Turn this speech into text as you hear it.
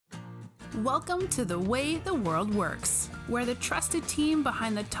Welcome to The Way the World Works, where the trusted team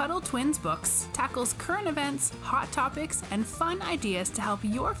behind the Tuttle Twins books tackles current events, hot topics, and fun ideas to help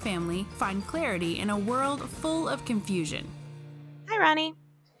your family find clarity in a world full of confusion. Hi, Ronnie.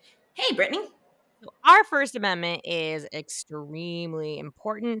 Hey, Brittany. So our First Amendment is extremely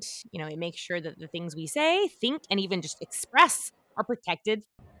important. It makes sure that the things we say, think, and even just express are protected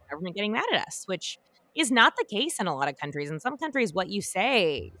from the government getting mad at us, which is not the case in a lot of countries. In some countries, what you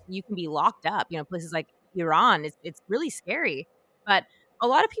say, you can be locked up. Places like Iran, it's really scary. But a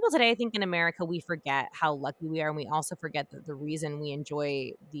lot of people today, I think in America, we forget how lucky we are, and we also forget that the reason we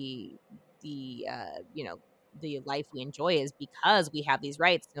enjoy the life we enjoy is because we have these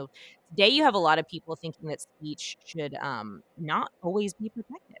rights. So today you have a lot of people thinking that speech should not always be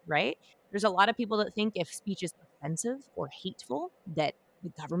protected, right? There's a lot of people that think if speech is offensive or hateful, that the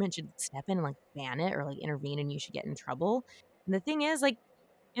government should step in and like ban it or like intervene and you should get in trouble. And the thing is, like,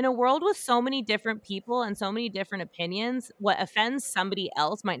 in a world with so many different people and so many different opinions, what offends somebody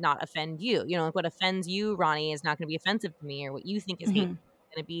else might not offend you. Like what offends you, Ronnie, is not going to be offensive to me, or what you think is hateful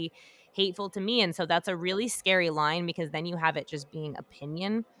is going to be hateful to me. And so that's a really scary line, because then you have it just being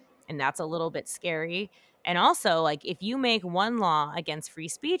opinion, and that's a little bit scary. And also, like, if you make one law against free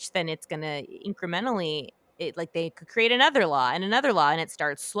speech, then it's going to incrementally they could create another law and another law, and it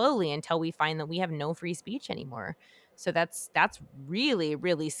starts slowly until we find that we have no free speech anymore. So that's really,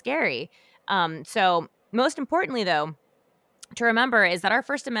 really scary. So most importantly, though, to remember is that our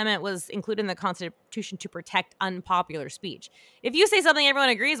First Amendment was included in the Constitution to protect unpopular speech. If you say something everyone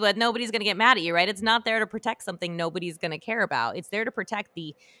agrees with, nobody's going to get mad at you, right? It's not there to protect something nobody's going to care about. It's there to protect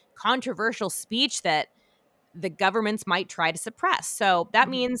the controversial speech that the governments might try to suppress. So that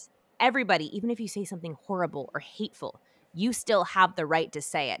means everybody, even if you say something horrible or hateful, you still have the right to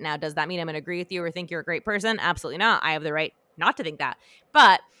say it. Now, does that mean I'm going to agree with you or think you're a great person? Absolutely not. I have the right not to think that.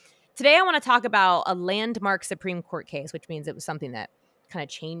 But today I want to talk about a landmark Supreme Court case, which means it was something that kind of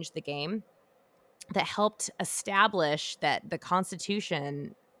changed the game, that helped establish that the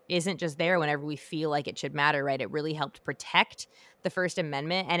Constitution isn't just there whenever we feel like it should matter, right? It really helped protect the First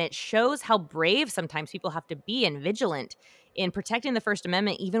Amendment, and it shows how brave sometimes people have to be and vigilant in protecting the First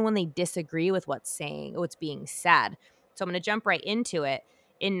Amendment, even when they disagree with what's being said. So I'm going to jump right into it.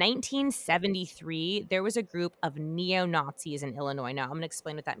 In 1973, there was a group of neo-Nazis in Illinois. Now, I'm going to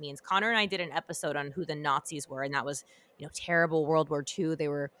explain what that means. Connor and I did an episode on who the Nazis were, and that was, terrible World War II. They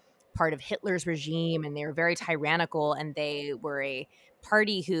were part of Hitler's regime, and they were very tyrannical, and they were a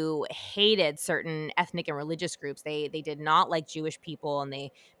party who hated certain ethnic and religious groups. They did not like Jewish people, and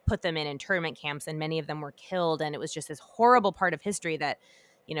they put them in internment camps, and many of them were killed. And it was just this horrible part of history that,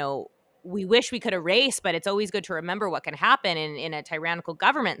 we wish we could erase, but it's always good to remember what can happen in a tyrannical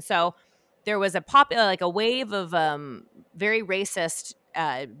government. So there was a wave of very racist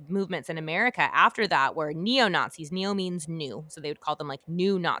movements in America after that, where neo-Nazis, neo means new, so they would call them like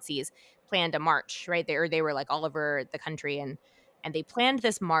new Nazis, planned a march, right? They were like all over the country, and they planned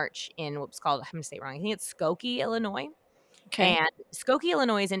this march in what's called, I'm going to say it wrong, I think it's Skokie, Illinois. Okay. And Skokie,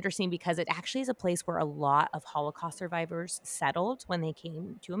 Illinois is interesting because it actually is a place where a lot of Holocaust survivors settled when they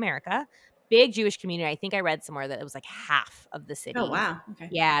came to America. Big Jewish community. I think I read somewhere that it was like half of the city. Oh, wow. Okay.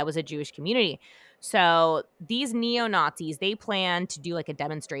 Yeah, it was a Jewish community. So these neo-Nazis, they planned to do like a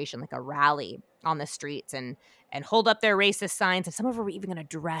demonstration, like a rally on the streets, and hold up their racist signs. And some of them were even going to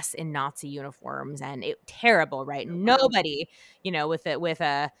dress in Nazi uniforms, and terrible, right? Oh, wow. Nobody, with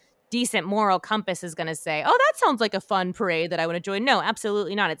a decent moral compass is going to say, oh, that sounds like a fun parade that I want to join. No,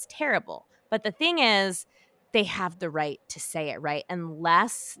 absolutely not. It's terrible. But the thing is, they have the right to say it, right?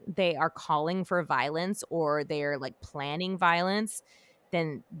 Unless they are calling for violence or they're like planning violence,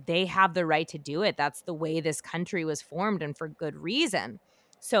 then they have the right to do it. That's the way this country was formed, and for good reason.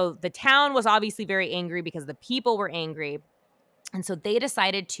 So the town was obviously very angry because the people were angry. And so they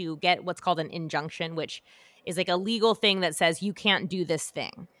decided to get what's called an injunction, which is like a legal thing that says you can't do this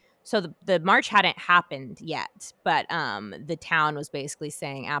thing. So the march hadn't happened yet, but the town was basically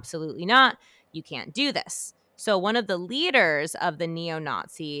saying, absolutely not, you can't do this. So one of the leaders of the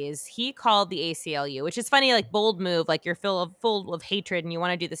neo-Nazis, he called the ACLU, which is funny, like bold move, like you're full of hatred and you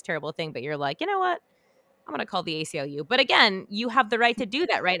want to do this terrible thing, but you're like, you know what? I'm going to call the ACLU. But again, you have the right to do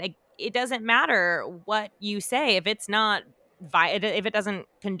that, right? Like, it doesn't matter what you say if it's not if it doesn't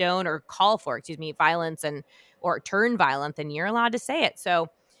condone or call for, violence or turn violent, then you're allowed to say it. So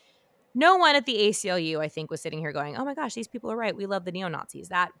no one at the ACLU, I think, was sitting here going, oh my gosh, these people are right. We love the neo-Nazis.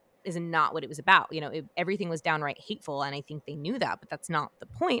 That is not what it was about. Everything was downright hateful, and I think they knew that, but that's not the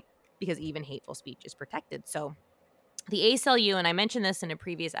point, because even hateful speech is protected. So The ACLU, and I mentioned this in a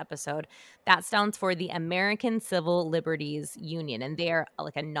previous episode, that stands for the American Civil Liberties Union. And they are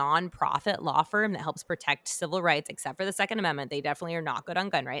like a nonprofit law firm that helps protect civil rights, except for the Second Amendment. They definitely are not good on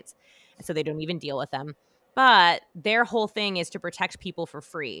gun rights. And so they don't even deal with them. But their whole thing is to protect people for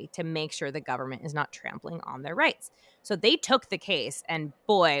free, to make sure the government is not trampling on their rights. So they took the case, and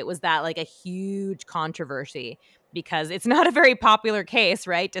boy, was that like a huge controversy, because it's not a very popular case,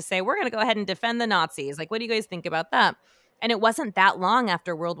 right? To say, we're going to go ahead and defend the Nazis. Like, what do you guys think about that? And it wasn't that long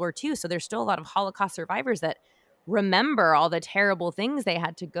after World War II. So there's still a lot of Holocaust survivors that remember all the terrible things they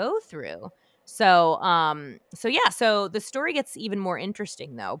had to go through. So the story gets even more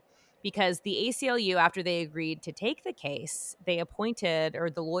interesting, though, because the ACLU, after they agreed to take the case, they appointed, or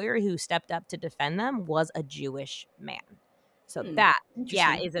the lawyer who stepped up to defend them was a Jewish man. So that,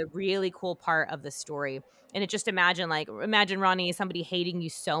 is a really cool part of the story. And it just imagine, Ronnie, somebody hating you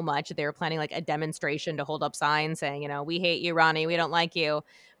so much that they were planning like a demonstration to hold up signs saying, we hate you, Ronnie, we don't like you.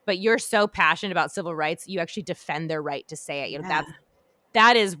 But you're so passionate about civil rights, you actually defend their right to say it.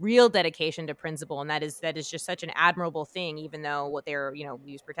 That is real dedication to principle. And that is just such an admirable thing, even though what they're, he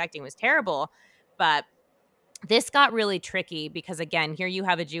was protecting was terrible. But this got really tricky because, again, here you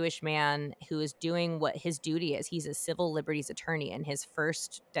have a Jewish man who is doing what his duty is. He's a civil liberties attorney, and his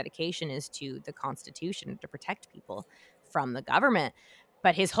first dedication is to the Constitution, to protect people from the government.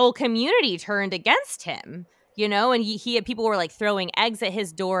 But his whole community turned against him, and he had people were like throwing eggs at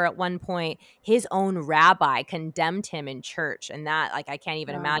his door at one point. His own rabbi condemned him in church, and that, I can't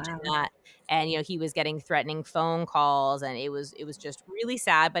even imagine that. And, he was getting threatening phone calls, and it was just really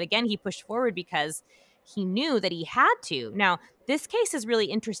sad. But again, he pushed forward because he knew that he had to. Now, this case is really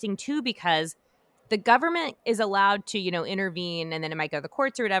interesting too, because the government is allowed to, intervene, and then it might go to the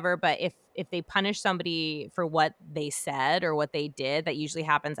courts or whatever. But if they punish somebody for what they said or what they did, that usually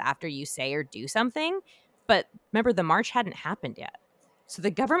happens after you say or do something. But remember, the march hadn't happened yet. So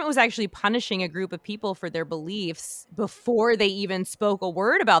the government was actually punishing a group of people for their beliefs before they even spoke a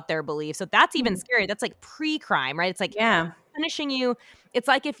word about their beliefs. So that's even scary. That's like pre-crime, right? It's like punishing you. It's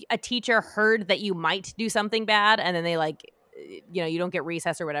like if a teacher heard that you might do something bad, and then they you don't get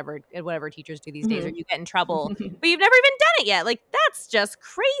recess or whatever teachers do these days, or you get in trouble, but you've never even done it yet. Like, that's just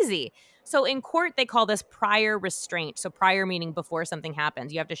crazy. So in court, they call this prior restraint. So prior meaning before something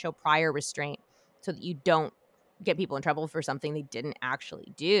happens. You have to show prior restraint so that you don't get people in trouble for something they didn't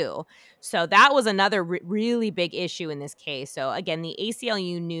actually do. So that was another really big issue in this case. So again, the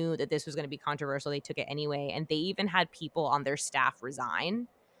ACLU knew that this was going to be controversial. They took it anyway. And they even had people on their staff resign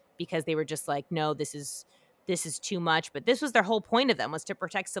because they were just like, no, this is too much. But this was their whole point of them, was to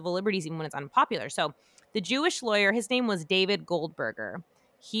protect civil liberties even when it's unpopular. So the Jewish lawyer, his name was David Goldberger.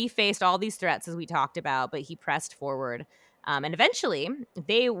 He faced all these threats, as we talked about, but he pressed forward. And eventually,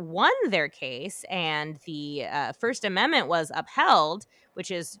 they won their case, and the First Amendment was upheld,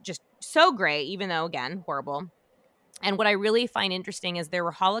 which is just so great, even though, again, horrible. And what I really find interesting is there were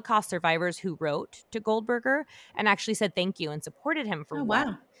Holocaust survivors who wrote to Goldberger and actually said thank you and supported him for what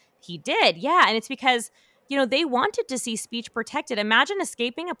he did. Yeah, and it's because, they wanted to see speech protected. Imagine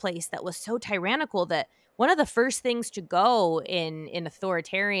escaping a place that was so tyrannical that one of the first things to go in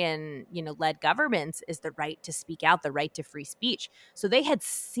authoritarian, led governments is the right to speak out, the right to free speech. So they had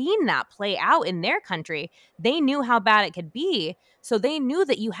seen that play out in their country. They knew how bad it could be. So they knew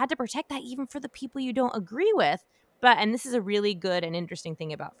that you had to protect that even for the people you don't agree with. And this is a really good and interesting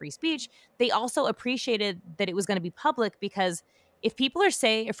thing about free speech, they also appreciated that it was going to be public, because if people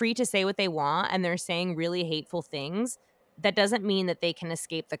are free to say what they want and they're saying really hateful things, that doesn't mean that they can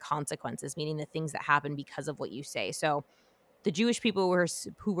escape the consequences, meaning the things that happen because of what you say. So the Jewish people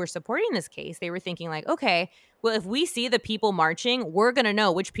who were supporting this case, they were thinking like, okay, well, if we see the people marching, we're going to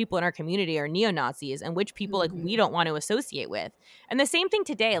know which people in our community are neo-Nazis and which people like we don't want to associate with. And the same thing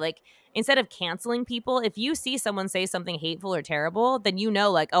today, like instead of canceling people, if you see someone say something hateful or terrible, then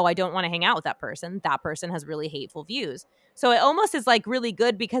like, oh, I don't want to hang out with that person. That person has really hateful views. So it almost is like really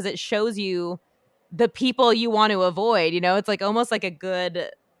good because it shows you the people you want to avoid. It's like almost like a good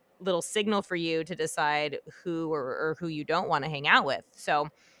little signal for you to decide who or who you don't want to hang out with. So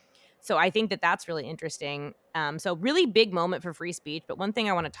I think that that's really interesting. So really big moment for free speech. But one thing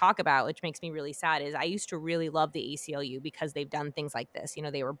I want to talk about, which makes me really sad, is I used to really love the ACLU because they've done things like this.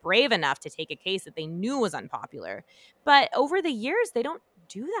 They were brave enough to take a case that they knew was unpopular. But over the years, they don't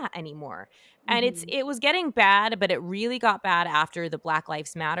do that anymore. And it was getting bad, but it really got bad after the Black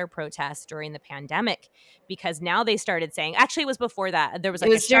Lives Matter protests during the pandemic, because now they started saying, actually it was before that, there was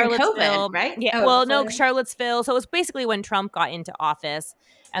like a Charlottesville, COVID, right? Yeah, Charlottesville. So it was basically when Trump got into office,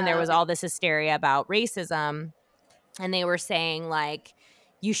 and there was all this hysteria about racism, and they were saying like,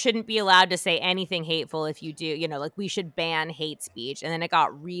 you shouldn't be allowed to say anything hateful if you do, like we should ban hate speech. And then it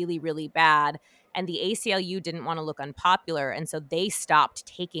got really, really bad. And the ACLU didn't want to look unpopular. And so they stopped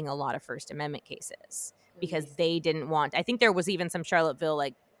taking a lot of First Amendment cases because they didn't want, I think there was even some Charlottesville,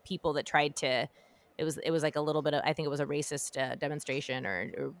 like people that tried to, it was like a little bit of, I think it was a racist demonstration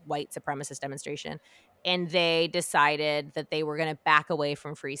or white supremacist demonstration. And they decided that they were going to back away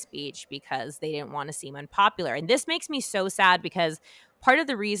from free speech because they didn't want to seem unpopular. And this makes me so sad because part of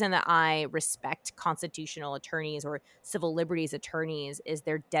the reason that I respect constitutional attorneys or civil liberties attorneys is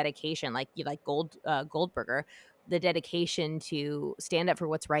their dedication, like Goldberger, the dedication to stand up for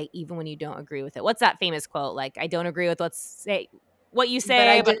what's right, even when you don't agree with it. What's that famous quote? Like, I don't agree with what you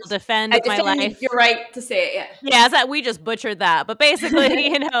say, but I'll defend my life. Your right to say it, Yeah, we just butchered that. But basically,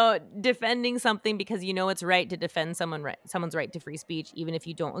 defending something because you know it's right to defend someone's right to free speech, even if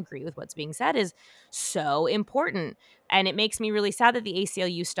you don't agree with what's being said, is so important. And it makes me really sad that the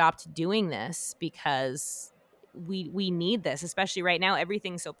ACLU stopped doing this because we need this, especially right now.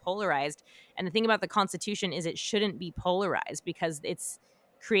 Everything's so polarized. And the thing about the Constitution is it shouldn't be polarized because it's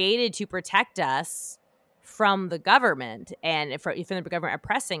created to protect us from the from the government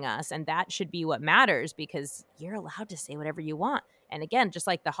oppressing us. And that should be what matters because you're allowed to say whatever you want. And again, just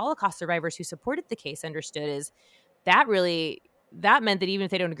like the Holocaust survivors who supported the case understood, is that meant that even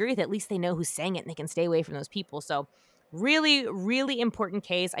if they don't agree with it, at least they know who's saying it and they can stay away from those people. So really, really important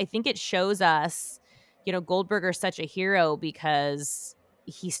case. I think it shows us, Goldberger's such a hero because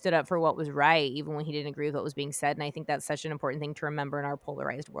he stood up for what was right, even when he didn't agree with what was being said. And I think that's such an important thing to remember in our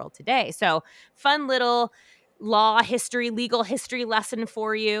polarized world today. So fun little legal history lesson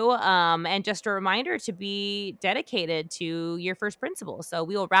for you. And just a reminder to be dedicated to your first principles. So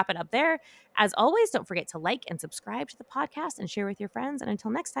we will wrap it up there. As always, don't forget to like and subscribe to the podcast and share with your friends. And until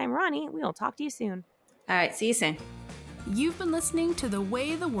next time, Ronnie, we will talk to you soon. All right. See you soon. You've been listening to The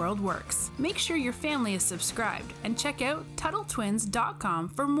Way the World Works. Make sure your family is subscribed and check out TuttleTwins.com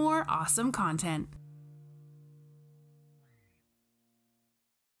for more awesome content.